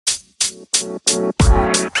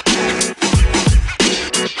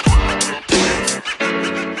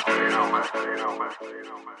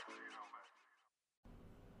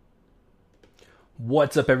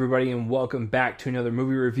What's up, everybody, and welcome back to another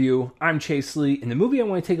movie review. I'm Chase Lee, and the movie I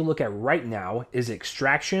want to take a look at right now is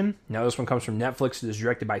Extraction. Now, this one comes from Netflix. It is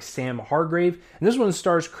directed by Sam Hargrave, and this one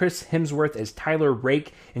stars Chris Hemsworth as Tyler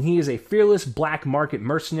Rake, and he is a fearless black market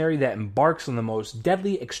mercenary that embarks on the most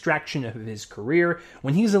deadly extraction of his career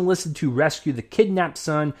when he's enlisted to rescue the kidnapped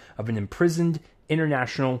son of an imprisoned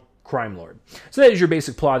international crime lord. So that is your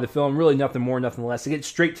basic plot of the film. Really nothing more, nothing less. It gets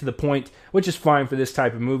straight to the point, which is fine for this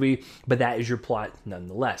type of movie, but that is your plot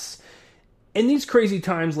nonetheless. In these crazy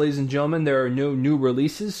times, ladies and gentlemen, there are no new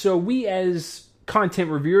releases, so we as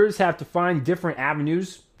content reviewers have to find different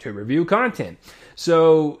avenues to review content.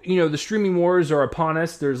 So, the streaming wars are upon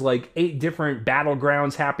us. There's like 8 different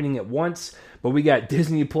battlegrounds happening at once, but we got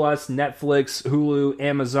Disney Plus, Netflix, Hulu,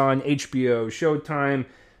 Amazon, HBO, Showtime,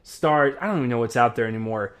 Starz. I don't even know what's out there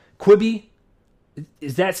anymore. Quibi,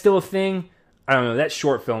 is that still a thing? I don't know. That's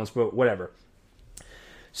short films, but whatever.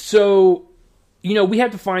 So, we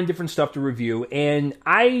have to find different stuff to review, and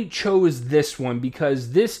I chose this one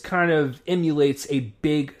because this kind of emulates a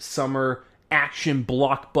big summer action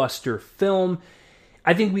blockbuster film.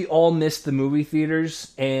 I think we all miss the movie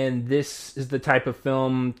theaters, and this is the type of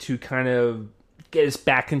film to kind of get us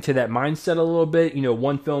back into that mindset a little bit,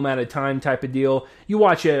 one film at a time type of deal. You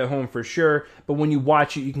watch it at home for sure, but when you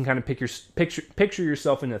watch it, you can kind of picture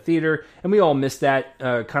yourself in the theater, and we all miss that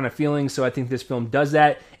kind of feeling, so I think this film does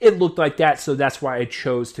that. It looked like that, so that's why I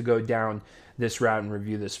chose to go down this route and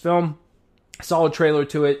review this film. I saw a trailer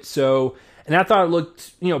to it, and I thought it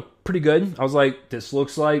looked, pretty good. I was like, this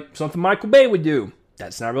looks like something Michael Bay would do.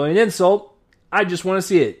 That's not really an insult. I just want to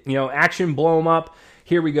see it. Action, blow them up.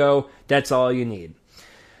 Here we go. That's all you need.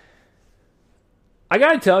 I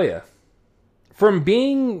gotta tell you, from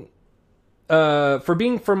being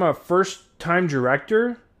from a first-time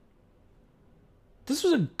director, this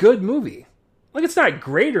was a good movie. Like, it's not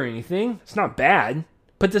great or anything. It's not bad.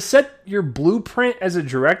 But to set your blueprint as a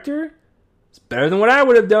director, it's better than what I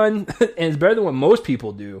would have done, and it's better than what most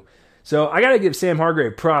people do. So I gotta give Sam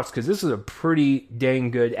Hargrave props, because this is a pretty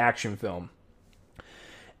dang good action film.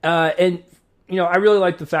 I really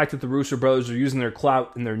like the fact that the Russo brothers are using their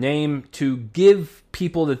clout and their name to give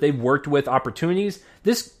people that they've worked with opportunities.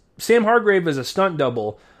 This Sam Hargrave is a stunt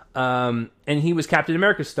double, and he was Captain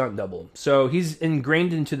America's stunt double. So he's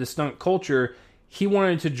ingrained into the stunt culture. He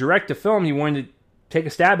wanted to direct a film. He wanted to take a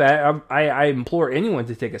stab at it. I implore anyone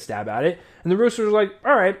to take a stab at it. And the Russos are like,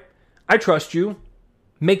 all right, I trust you.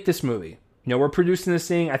 Make this movie. We're producing this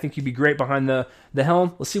thing. I think you'd be great behind the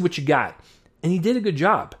helm. Let's see what you got. And he did a good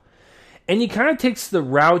job. And he kind of takes the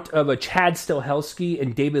route of a Chad Stahelski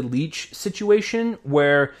and David Leitch situation,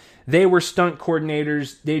 where they were stunt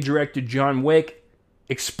coordinators. They directed John Wick,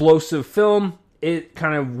 explosive film. It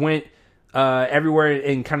kind of went everywhere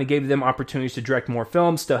and kind of gave them opportunities to direct more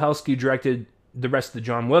films. Stahelski directed the rest of the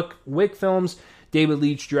John Wick films. David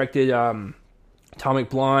Leitch directed Atomic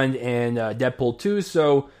Blonde and Deadpool 2.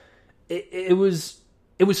 So it was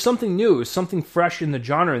something new. It was something fresh in the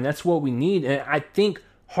genre, and that's what we need. And I think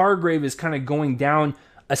Hargrave is kind of going down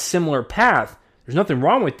a similar path. There's nothing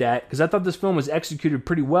wrong with that, because I thought this film was executed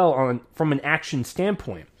pretty well from an action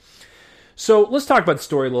standpoint. So let's talk about the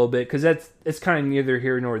story a little bit, because it's kind of neither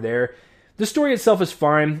here nor there. The story itself is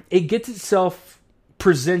fine. It gets itself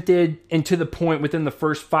presented and to the point within the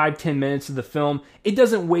first 5-10 minutes of the film. It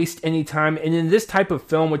doesn't waste any time. And in this type of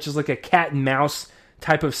film, which is like a cat and mouse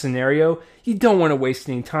type of scenario, you don't want to waste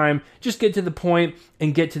any time. Just get to the point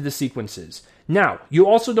and get to the sequences. Now, you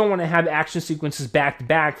also don't want to have action sequences back to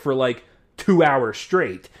back for like 2 hours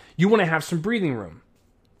straight. You want to have some breathing room.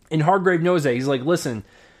 And Hargrave knows that. He's like, listen,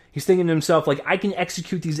 he's thinking to himself, like, I can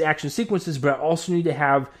execute these action sequences, but I also need to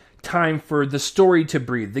have time for the story to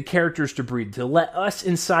breathe, the characters to breathe, to let us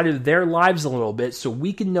inside of their lives a little bit so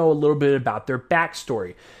we can know a little bit about their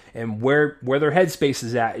backstory and where their headspace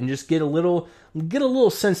is at, and just get a little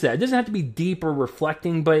sense of that. It doesn't have to be deep or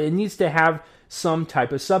reflecting, but it needs to have some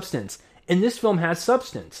type of substance. And this film has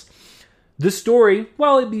substance. The story,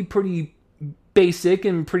 while it be pretty basic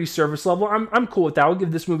and pretty surface level, I'm cool with that. I'll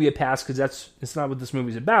give this movie a pass, because it's not what this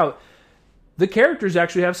movie's about. The characters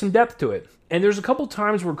actually have some depth to it. And there's a couple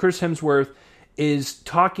times where Chris Hemsworth is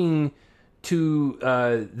talking to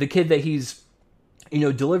the kid that he's,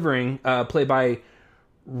 delivering, played by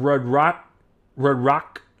Radraksha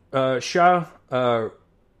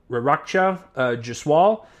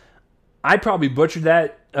Jaswal. I probably butchered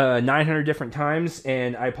that 900 different times,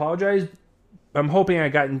 and I apologize. I'm hoping I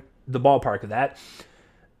got in the ballpark of that.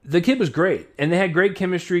 the kid was great, and they had great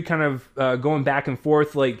chemistry, kind of going back and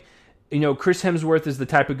forth. Like, Chris Hemsworth is the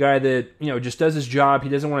type of guy that just does his job. He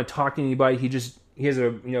doesn't want to talk to anybody. He has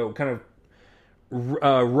a kind of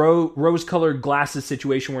rose-colored glasses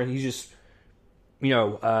situation where he's just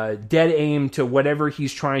dead aim to whatever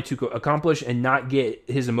he's trying to accomplish and not get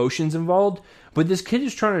his emotions involved. But this kid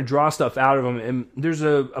is trying to draw stuff out of him, and there's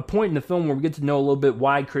a point in the film where we get to know a little bit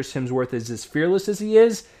why Chris Hemsworth is as fearless as he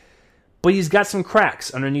is, but he's got some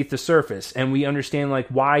cracks underneath the surface, and we understand like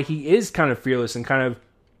why he is kind of fearless and kind of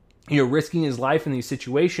risking his life in these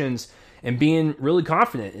situations and being really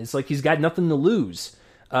confident. It's like he's got nothing to lose.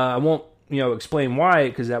 I won't explain why,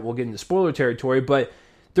 because that will get into spoiler territory, but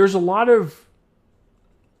there's a lot of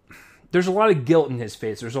guilt in his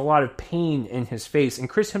face. There's a lot of pain in his face, and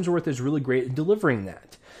Chris Hemsworth is really great at delivering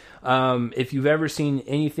that. If you've ever seen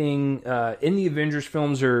anything in the Avengers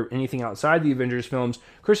films or anything outside the Avengers films,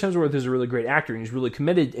 Chris Hemsworth is a really great actor, and he's really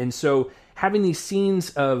committed. And so having these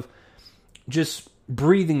scenes of just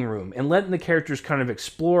breathing room and letting the characters kind of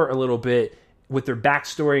explore a little bit with their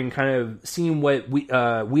backstory and kind of seeing what we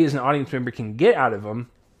as an audience member can get out of them,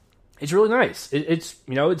 it's really nice. It's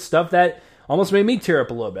stuff that almost made me tear up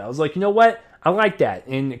a little bit. I was like, you know what? I like that.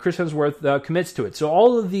 And Chris Hemsworth commits to it. So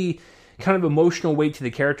all of the kind of emotional weight to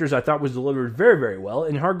the characters I thought was delivered very, very well.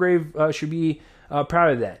 And Hargrave should be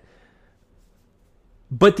proud of that.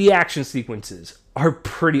 But the action sequences are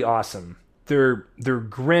pretty awesome. They're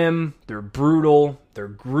grim, they're brutal, they're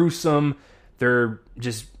gruesome, they're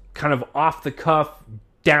just kind of off the cuff,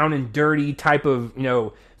 down and dirty type of,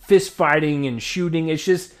 fist fighting and shooting.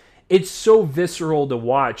 It's so visceral to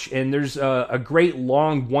watch, and there's a great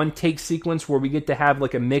long one-take sequence where we get to have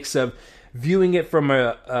like a mix of viewing it from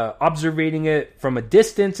observing it from a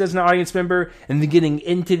distance as an audience member, and then getting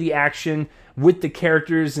into the action with the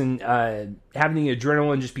characters and having the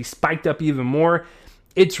adrenaline just be spiked up even more.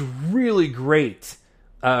 It's really great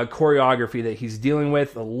choreography that he's dealing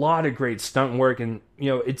with, a lot of great stunt work, and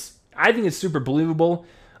I think it's super believable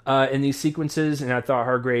in these sequences, and I thought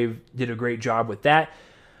Hargrave did a great job with that.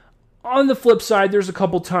 On the flip side, there's a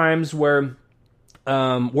couple times where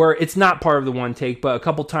it's not part of the one take, but a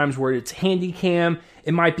couple times where it's handy cam.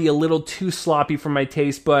 It might be a little too sloppy for my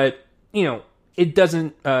taste, but it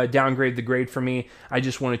doesn't downgrade the grade for me. I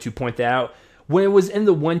just wanted to point that out. When it was in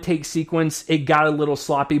the one take sequence, it got a little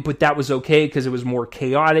sloppy, but that was okay because it was more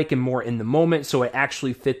chaotic and more in the moment, so it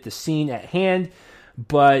actually fit the scene at hand.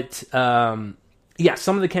 But some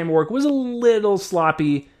of the camera work was a little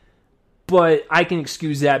sloppy, but I can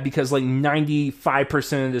excuse that because like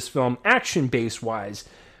 95% of this film, action-based wise,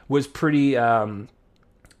 was pretty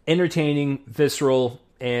entertaining, visceral,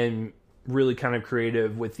 and really kind of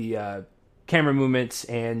creative with the camera movements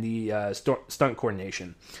and the stunt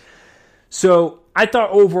coordination. So I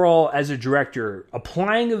thought overall, as a director,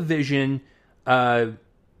 applying a vision,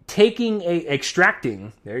 extracting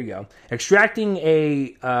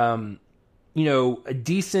a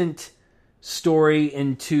decent story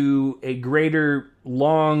into a greater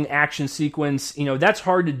long action sequence, that's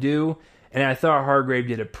hard to do, and I thought Hargrave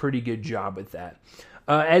did a pretty good job with that.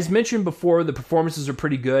 As mentioned before, the performances are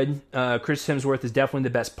pretty good. Chris Hemsworth is definitely the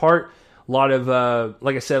best part. A lot of,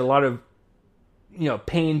 like I said, a lot of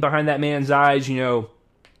pain behind that man's eyes.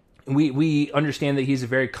 We understand that he's a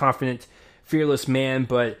very confident, fearless man,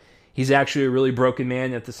 but he's actually a really broken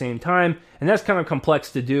man at the same time, and that's kind of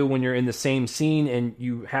complex to do when you're in the same scene and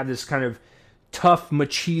you have this kind of tough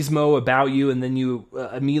machismo about you, and then you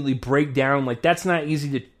immediately break down. Like, that's not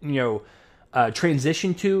easy to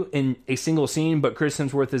transition to in a single scene, but Chris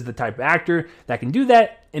Hemsworth is the type of actor that can do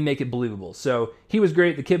that and make it believable. So he was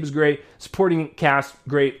great, the kid was great, supporting cast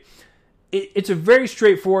great. It's a very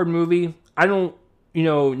straightforward movie. I don't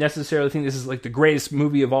necessarily think this is like the greatest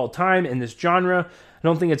movie of all time in this genre. I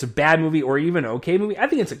don't think it's a bad movie or even an okay movie. I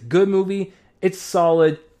think it's a good movie. It's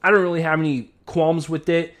solid. I don't really have any qualms with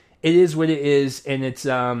it. It is what it is, and it's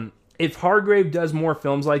if Hargrave does more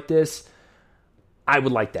films like this, I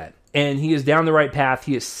would like that. And he is down the right path.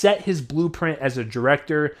 He has set his blueprint as a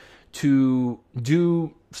director to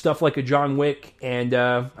do stuff like a John Wick, and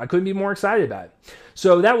I couldn't be more excited about it.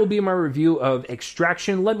 So that will be my review of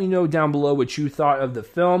Extraction. Let me know down below what you thought of the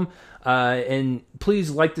film. And please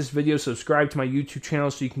like this video, subscribe to my YouTube channel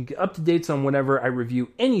so you can get up to dates on whenever I review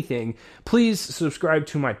anything. Please subscribe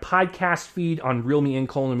to my podcast feed on Reel Me In: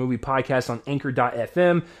 Movie Podcast on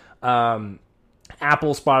Anchor.fm.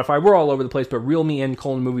 Apple, Spotify, we're all over the place, but Reel Me In: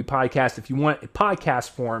 Movie Podcast. If you want a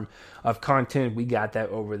podcast form of content, we got that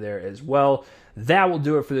over there as well. That will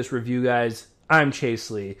do it for this review, guys. I'm Chase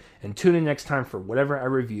Lee, and tune in next time for whatever I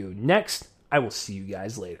review next. I will see you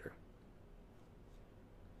guys later.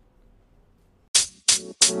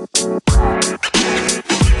 man.